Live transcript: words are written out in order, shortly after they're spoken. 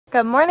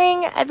Good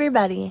morning,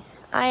 everybody.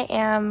 I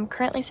am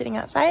currently sitting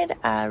outside,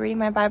 reading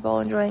my Bible,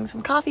 enjoying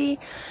some coffee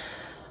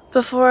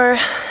before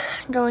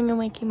going and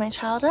waking my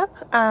child up.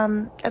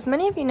 As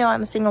many of you know,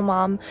 I'm a single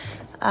mom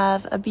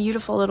of a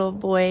beautiful little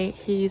boy.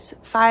 He's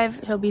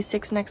 5, he'll be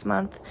 6 next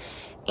month,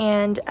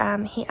 and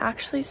he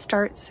actually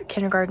starts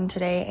kindergarten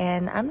today,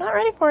 and I'm not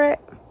ready for it.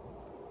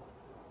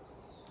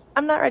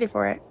 I'm not ready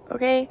for it,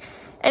 okay?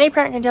 Any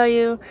parent can tell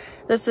you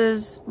this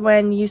is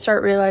when you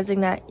start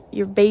realizing that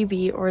your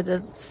baby or the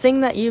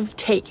thing that you've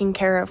taken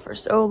care of for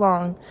so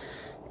long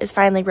is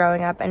finally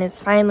growing up and is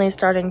finally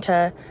starting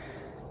to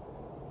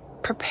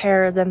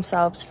prepare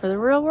themselves for the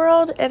real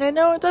world. And I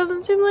know it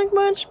doesn't seem like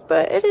much,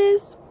 but it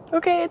is.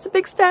 Okay, it's a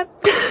big step.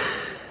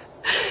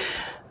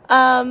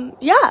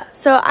 Yeah,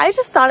 so I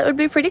just thought it would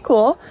be pretty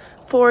cool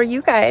for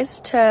you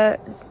guys to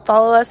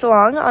follow us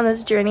along on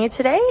this journey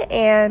today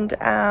and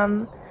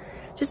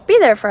just be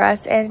there for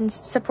us and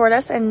support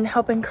us and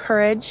help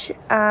encourage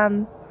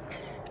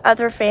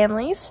other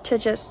families to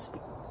just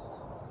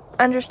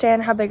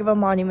understand how big of a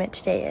monument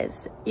today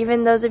is.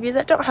 Even those of you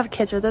that don't have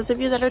kids, or those of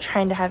you that are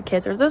trying to have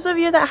kids, or those of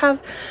you that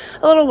have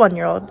a little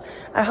 1-year-old.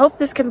 I hope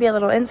this can be a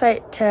little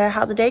insight to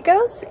how the day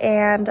goes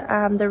and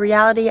the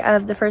reality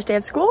of the first day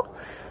of school,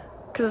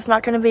 because it's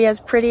not going to be as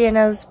pretty and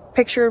as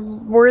picture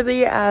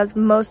worthy as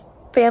most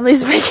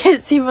families make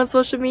it seem on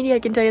social media. I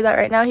can tell you that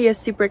right now. He is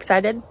super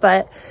excited,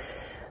 but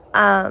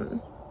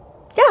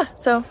yeah,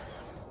 so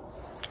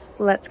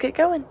let's get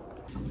going.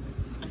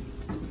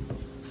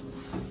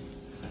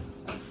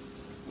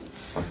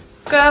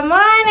 Good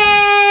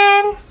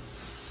morning.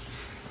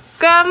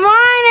 Good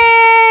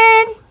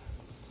morning.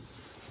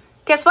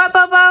 Guess what,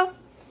 Bobo?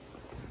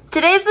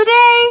 Today's the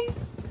day.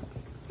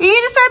 You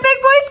get to start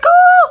big boy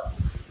school.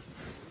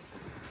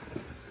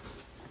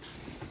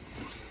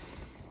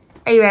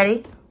 Are you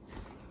ready?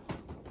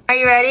 Are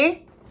you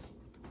ready?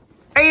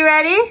 Are you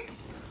ready?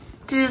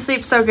 Did you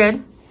sleep so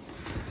good?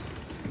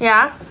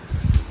 Yeah?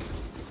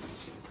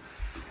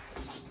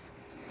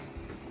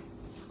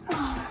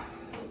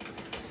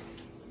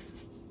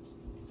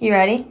 You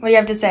ready? What do you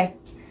have to say?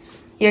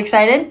 You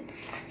excited?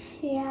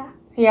 Yeah.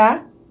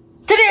 Yeah?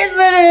 Today's the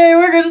day!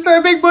 We're gonna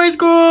start big boy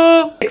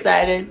school!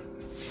 Excited.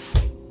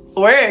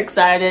 We're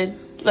excited.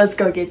 Let's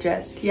go get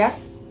dressed, yeah?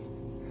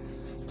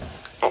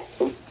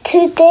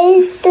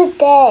 Today's the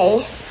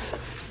day.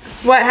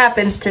 What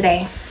happens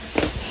today?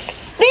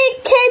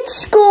 Big kids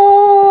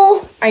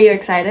school. Are you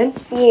excited?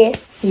 Yeah.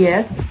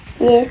 Yeah?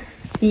 Yeah.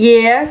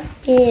 Yeah?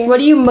 Yeah. What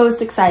are you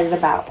most excited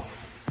about?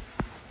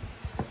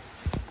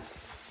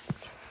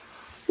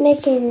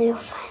 Making new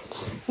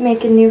friends.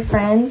 Making new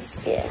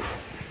friends? Yeah.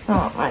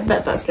 Oh, I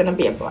bet that's gonna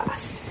be a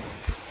blast.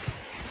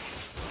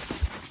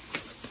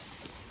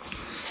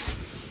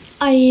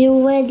 Are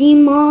you ready,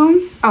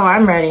 Mom? Oh,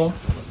 I'm ready.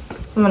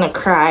 I'm gonna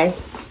cry.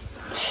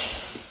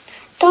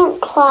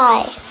 Don't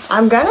cry.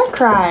 I'm gonna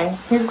cry.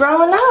 You're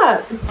growing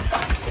up.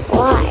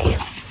 Why?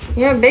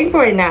 You're a big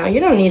boy now. You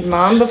don't need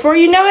mom. Before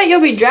you know it,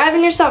 you'll be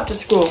driving yourself to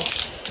school.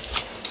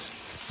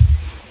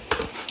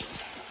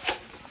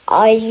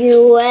 Are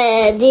you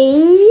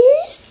ready?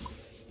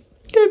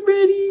 I'm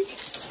ready.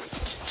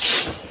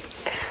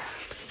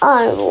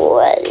 I'm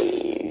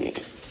ready.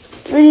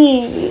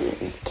 3,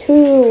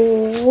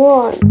 2,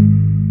 1.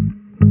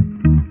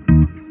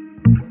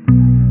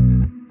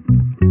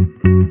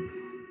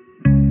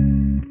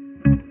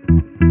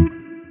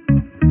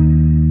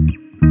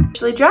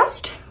 Actually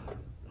dressed.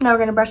 Now we're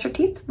gonna brush our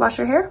teeth, wash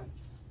our hair,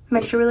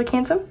 make sure we look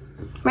handsome,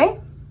 right?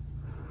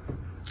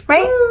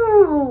 Right?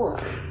 Ooh.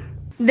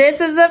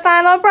 This is the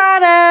final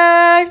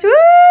product.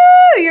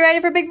 Woo! You ready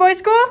for big boy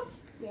school?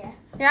 Yeah.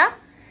 Yeah?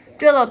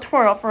 Do a little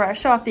twirl for us.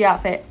 Show off the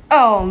outfit.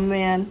 Oh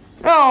man.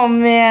 Oh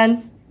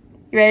man.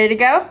 You ready to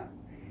go? All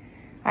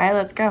right,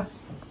 let's go.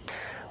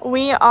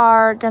 We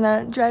are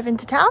gonna drive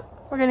into town.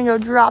 We're gonna go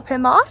drop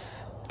him off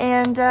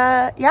and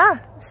yeah,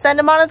 send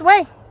him on his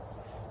way.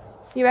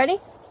 You ready?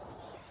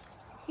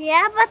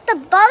 Yeah, but the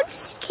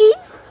bugs keep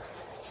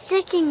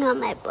sticking on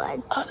my butt.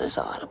 Oh, there's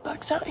a lot of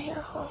bugs out here.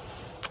 Huh?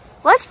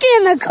 Let's get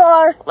in the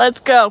car. Let's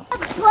go.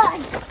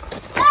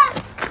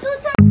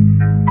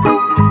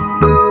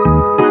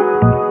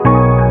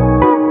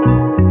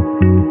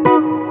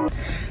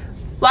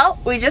 Well,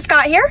 we just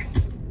got here.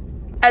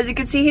 As you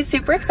can see, he's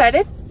super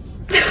excited.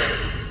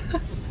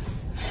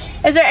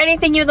 Is there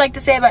anything you'd like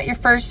to say about your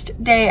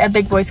first day of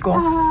big boy school?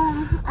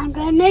 I'm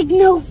gonna make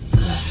new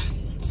friends.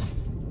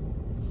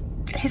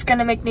 He's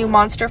gonna make new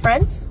monster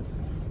friends?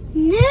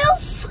 New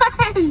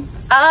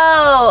friends.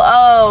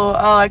 Oh,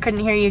 I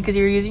couldn't hear you because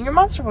you were using your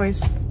monster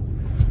voice.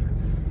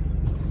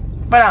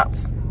 What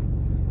else?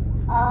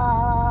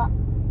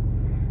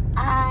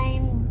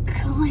 I'm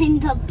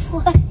going to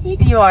play.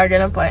 You are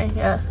gonna play,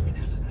 yeah.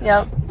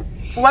 Yep.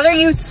 What are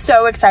you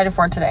so excited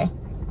for today?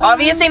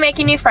 Obviously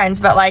making new friends,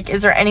 but like,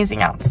 is there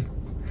anything else?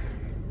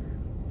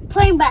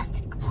 Playing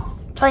basketball.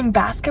 Playing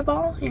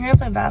basketball? You're gonna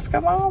play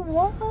basketball?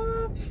 What?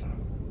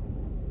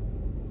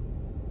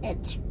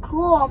 It's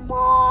cool,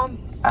 Mom.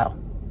 Oh.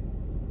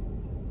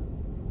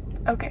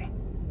 Okay.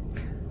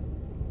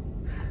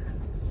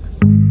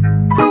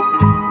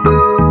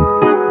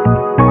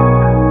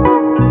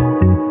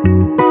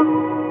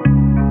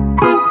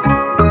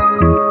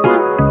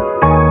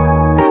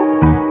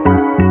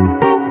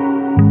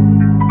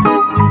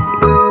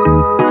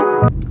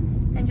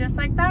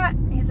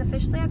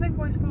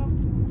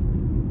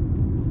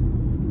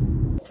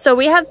 So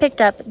we have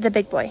picked up the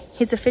big boy.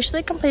 He's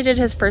officially completed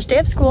his first day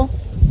of school.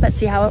 Let's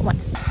see how it went.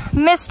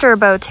 Mr.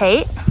 Bo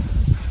Tate,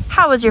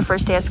 how was your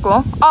first day of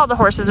school? All the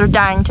horses are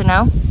dying to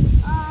know.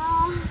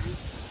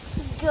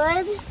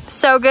 Good.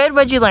 So good.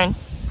 What'd you learn?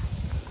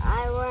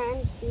 I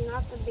learned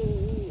not to be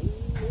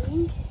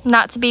mean.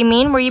 Not to be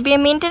mean. Were you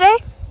being mean today?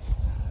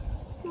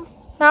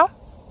 No?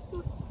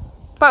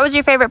 What was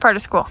your favorite part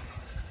of school?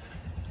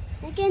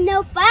 Making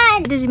no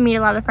fun. Did you meet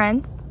a lot of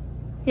friends?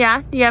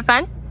 Yeah? Do you have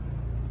fun?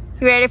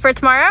 You ready for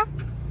tomorrow?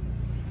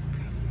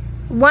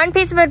 One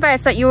piece of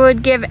advice that you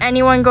would give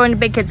anyone going to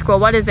Big Kid School,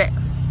 what is it?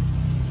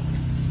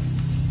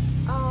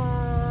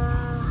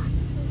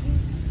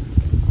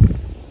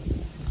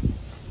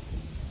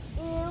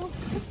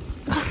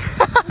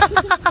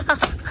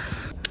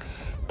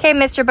 Okay,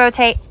 Mr. Bo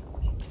Tate,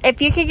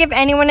 if you could give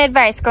anyone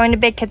advice going to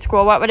Big Kid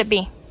School, what would it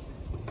be?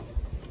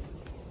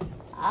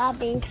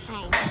 Being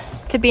kind.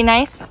 To be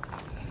nice?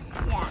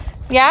 Yeah.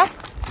 Yeah?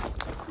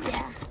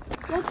 Yeah.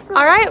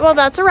 All right, well,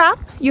 that's a wrap.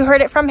 You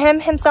heard it from him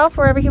himself,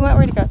 wherever he went.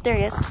 Where'd he go? There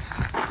he is.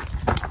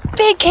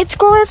 Big Kid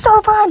School is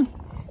so fun.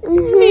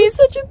 He's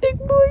such a big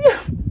boy.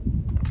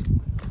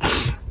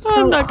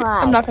 I'm not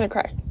gonna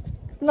cry.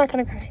 I'm not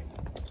gonna cry.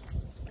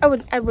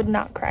 I would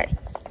not cry.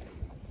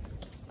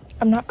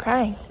 I'm not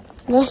crying.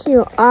 Yes,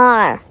 you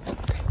are.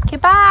 Okay,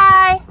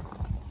 bye.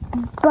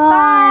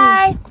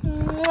 Bye. Bye.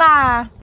 Mwah.